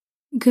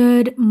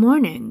Good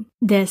morning.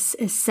 This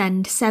is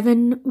Send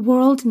 7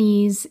 World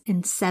News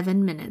in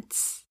 7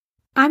 minutes.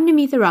 I'm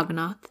Namitha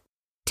Raghunath.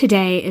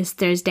 Today is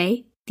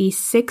Thursday, the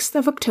 6th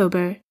of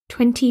October,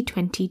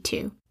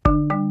 2022.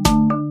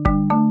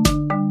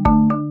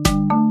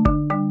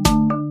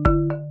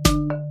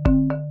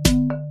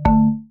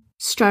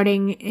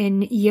 Starting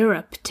in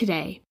Europe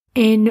today.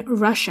 In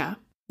Russia,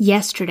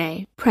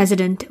 yesterday,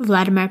 President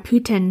Vladimir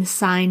Putin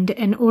signed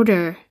an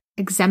order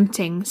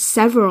exempting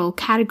several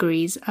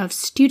categories of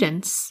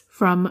students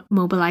from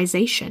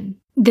mobilization.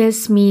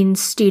 This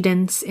means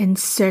students in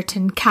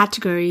certain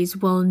categories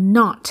will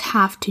not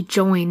have to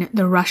join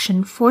the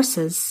Russian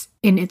forces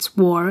in its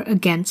war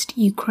against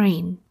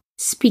Ukraine.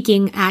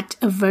 Speaking at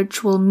a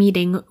virtual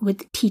meeting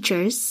with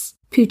teachers,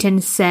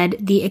 Putin said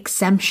the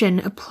exemption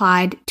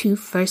applied to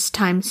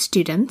first-time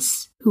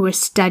students who were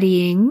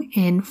studying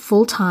in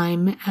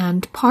full-time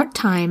and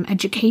part-time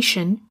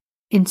education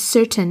in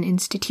certain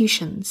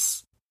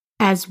institutions,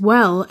 as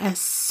well as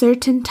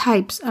certain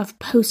types of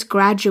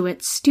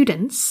postgraduate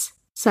students,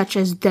 such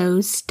as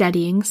those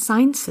studying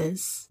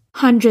sciences.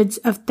 Hundreds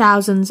of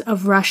thousands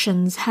of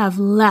Russians have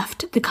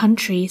left the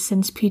country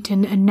since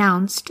Putin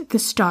announced the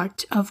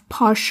start of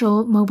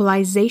partial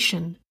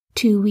mobilization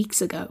 2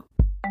 weeks ago.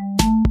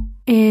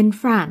 In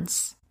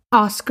France,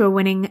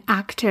 Oscar-winning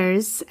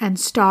actors and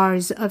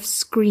stars of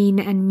screen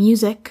and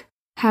music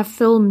have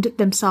filmed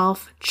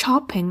themselves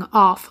chopping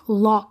off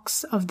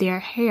locks of their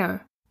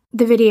hair.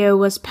 The video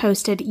was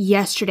posted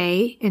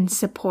yesterday in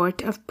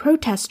support of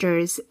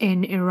protesters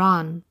in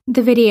Iran.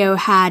 The video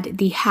had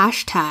the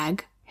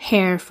hashtag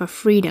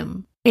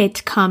 #HairForFreedom.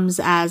 It comes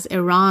as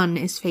Iran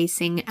is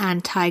facing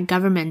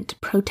anti-government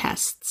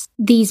protests.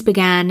 These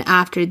began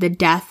after the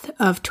death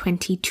of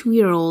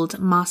 22-year-old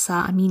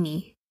Mahsa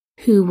Amini,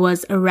 who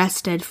was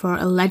arrested for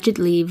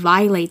allegedly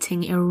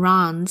violating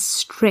Iran's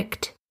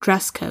strict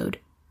dress code.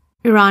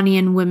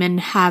 Iranian women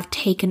have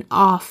taken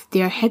off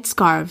their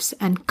headscarves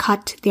and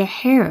cut their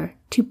hair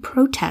to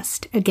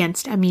protest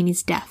against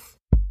Amini's death.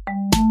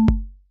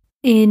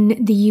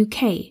 In the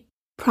UK,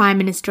 Prime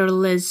Minister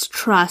Liz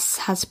Truss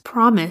has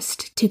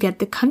promised to get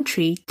the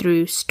country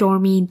through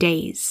stormy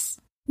days.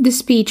 The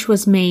speech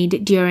was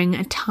made during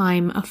a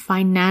time of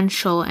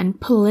financial and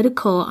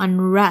political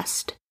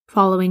unrest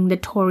following the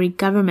Tory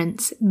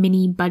government's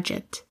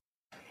mini-budget.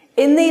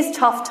 In these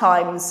tough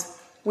times,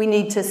 we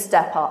need to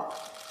step up.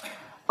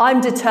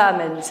 I'm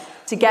determined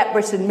to get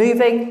Britain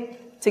moving,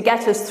 to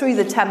get us through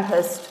the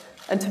tempest,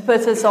 and to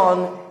put us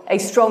on a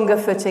stronger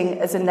footing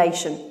as a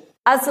nation.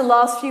 As the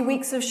last few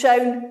weeks have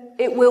shown,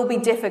 it will be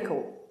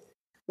difficult.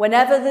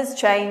 Whenever there's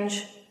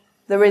change,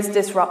 there is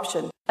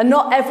disruption. And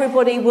not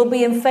everybody will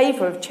be in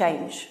favour of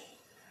change,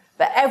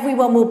 but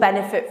everyone will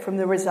benefit from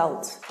the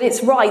result.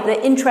 It's right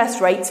that interest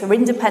rates are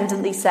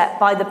independently set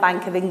by the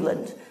Bank of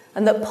England,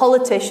 and that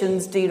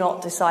politicians do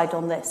not decide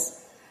on this.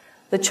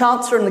 The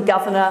Chancellor and the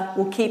Governor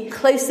will keep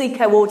closely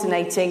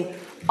coordinating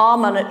our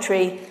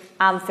monetary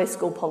and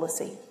fiscal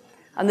policy.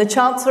 And the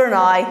Chancellor and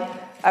I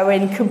are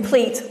in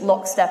complete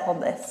lockstep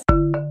on this.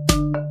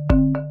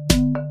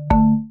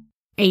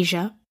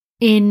 Asia.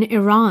 In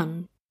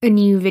Iran, a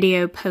new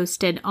video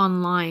posted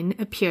online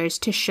appears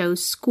to show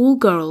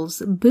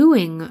schoolgirls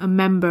booing a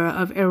member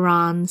of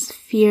Iran's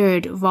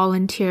feared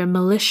volunteer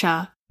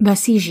militia,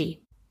 Basiji.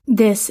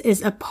 This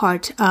is a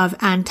part of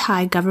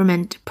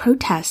anti-government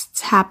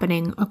protests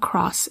happening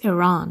across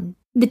Iran.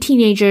 The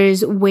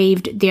teenagers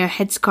waved their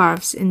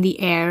headscarves in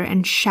the air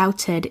and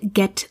shouted,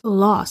 "Get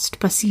lost,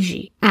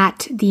 Basiji,"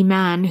 at the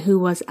man who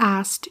was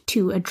asked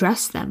to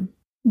address them.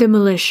 The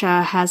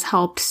militia has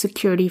helped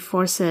security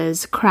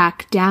forces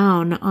crack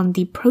down on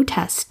the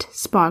protest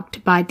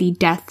sparked by the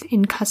death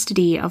in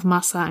custody of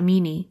Mahsa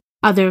Amini.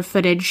 Other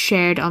footage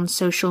shared on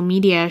social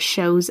media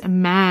shows a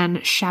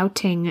man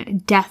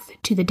shouting "Death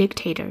to the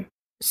dictator."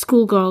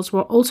 Schoolgirls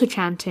were also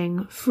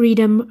chanting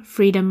 "Freedom,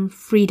 freedom,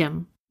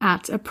 freedom"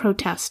 at a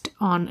protest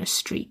on a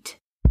street.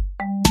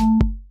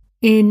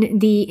 In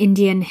the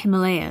Indian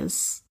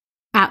Himalayas,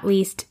 at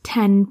least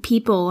 10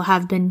 people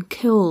have been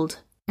killed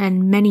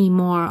and many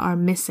more are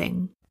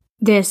missing.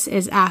 This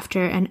is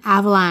after an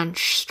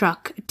avalanche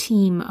struck a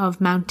team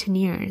of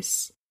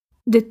mountaineers.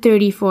 The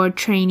 34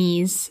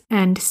 trainees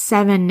and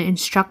 7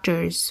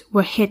 instructors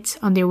were hit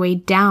on their way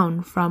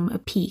down from a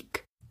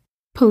peak.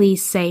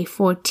 Police say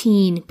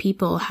 14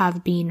 people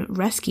have been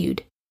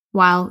rescued,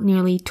 while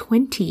nearly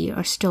 20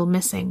 are still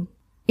missing.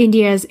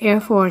 India's Air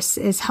Force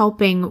is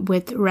helping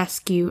with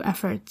rescue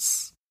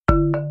efforts.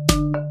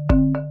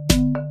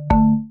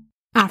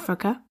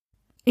 Africa.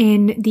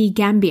 In the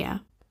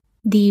Gambia,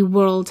 the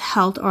World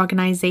Health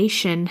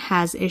Organization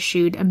has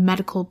issued a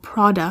medical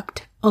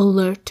product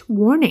alert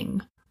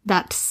warning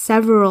that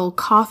several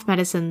cough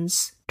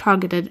medicines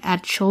targeted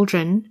at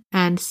children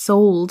and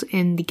sold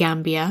in the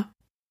Gambia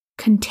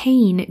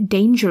contain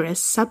dangerous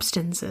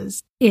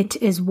substances. It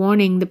is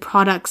warning the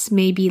products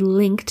may be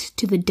linked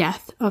to the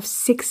death of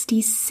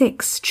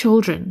 66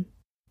 children.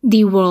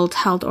 The World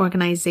Health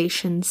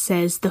Organization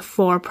says the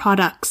 4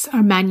 products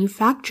are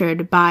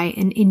manufactured by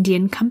an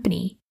Indian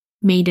company,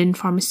 Maiden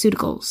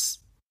Pharmaceuticals.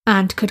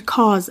 and could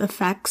cause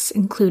effects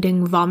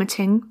including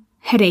vomiting,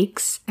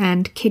 headaches,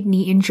 and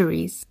kidney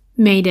injuries.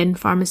 Maiden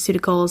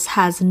Pharmaceuticals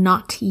has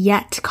not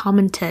yet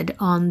commented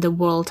on the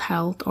World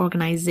Health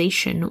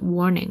Organization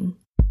warning.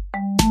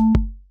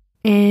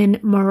 In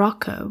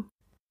Morocco,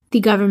 the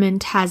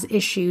government has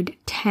issued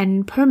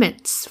 10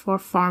 permits for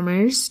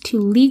farmers to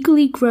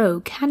legally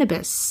grow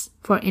cannabis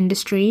for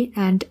industry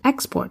and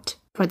export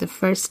for the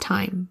first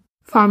time.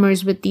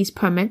 Farmers with these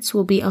permits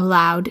will be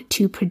allowed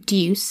to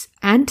produce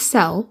and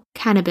sell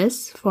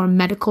cannabis for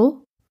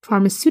medical,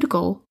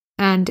 pharmaceutical,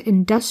 and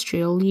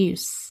industrial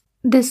use.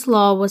 This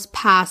law was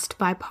passed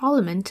by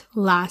Parliament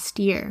last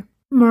year.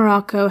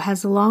 Morocco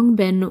has long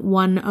been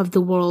one of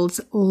the world's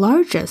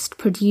largest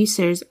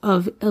producers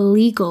of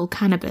illegal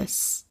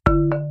cannabis.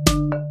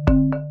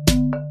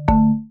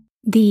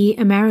 The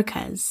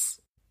Americas.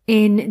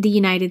 In the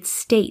United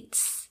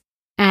States,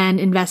 an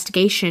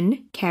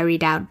investigation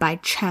carried out by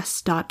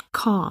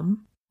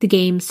Chess.com, the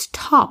game's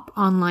top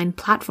online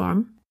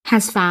platform,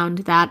 has found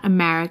that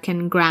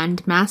American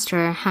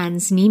Grandmaster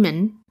Hans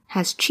Niemann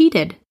has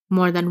cheated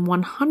more than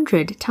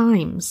 100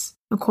 times,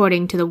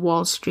 according to the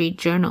Wall Street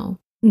Journal.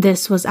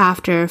 This was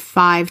after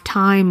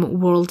 5-time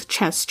world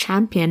chess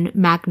champion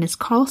Magnus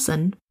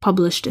Carlsen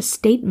published a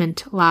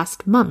statement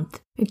last month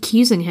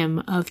accusing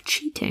him of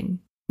cheating.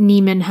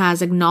 Niemann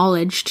has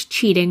acknowledged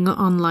cheating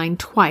online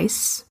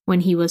twice when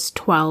he was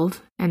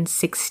 12 and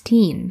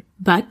 16,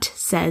 but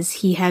says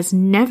he has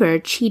never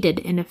cheated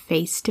in a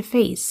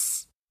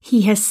face-to-face.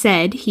 He has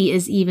said he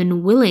is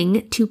even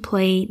willing to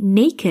play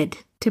naked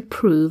to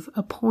prove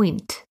a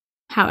point.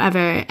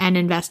 However, an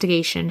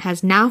investigation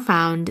has now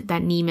found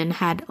that Niemann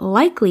had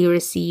likely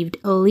received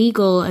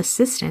illegal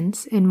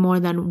assistance in more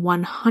than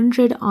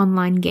 100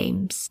 online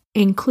games,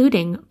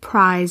 including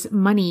prize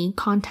money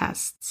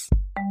contests.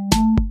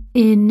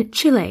 In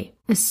Chile,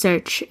 a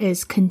search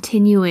is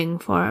continuing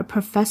for a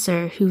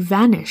professor who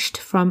vanished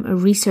from a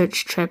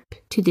research trip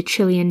to the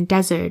Chilean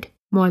desert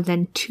more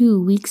than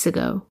 2 weeks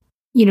ago.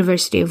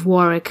 University of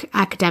Warwick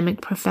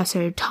academic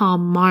professor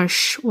Tom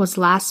Marsh was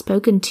last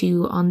spoken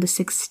to on the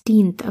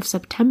 16th of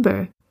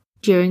September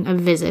during a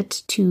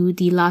visit to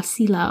the La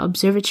Silla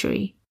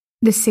Observatory.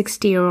 The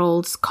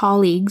 60-year-old's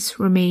colleagues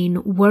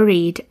remain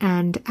worried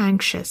and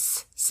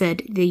anxious,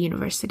 said the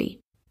university.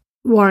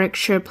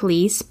 Warwickshire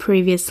Police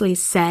previously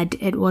said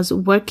it was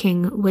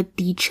working with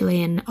the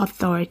Chilean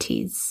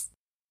authorities.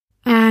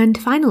 And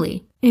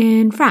finally,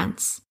 in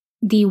France,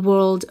 the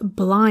World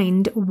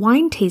Blind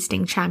Wine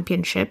Tasting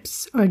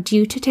Championships are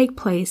due to take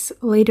place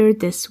later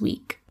this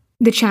week.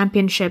 The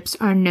championships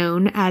are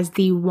known as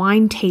the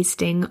Wine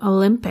Tasting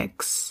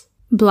Olympics.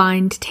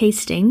 Blind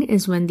tasting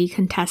is when the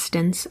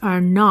contestants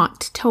are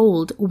not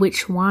told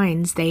which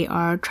wines they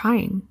are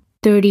trying.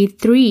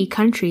 33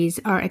 countries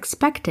are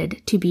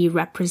expected to be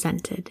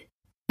represented.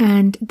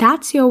 And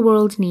that's your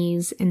world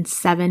news in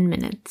 7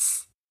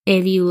 minutes.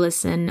 If you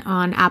listen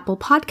on Apple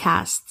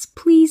Podcasts,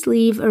 please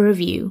leave a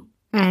review.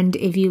 And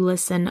if you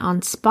listen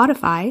on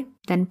Spotify,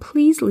 then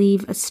please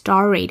leave a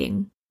star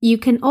rating. You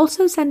can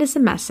also send us a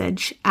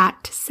message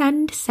at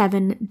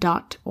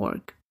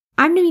send7.org.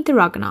 I'm Namita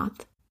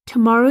Raghunath.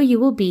 Tomorrow you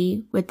will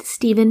be with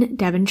Stephen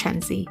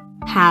DeVincenzi.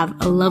 Have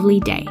a lovely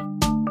day.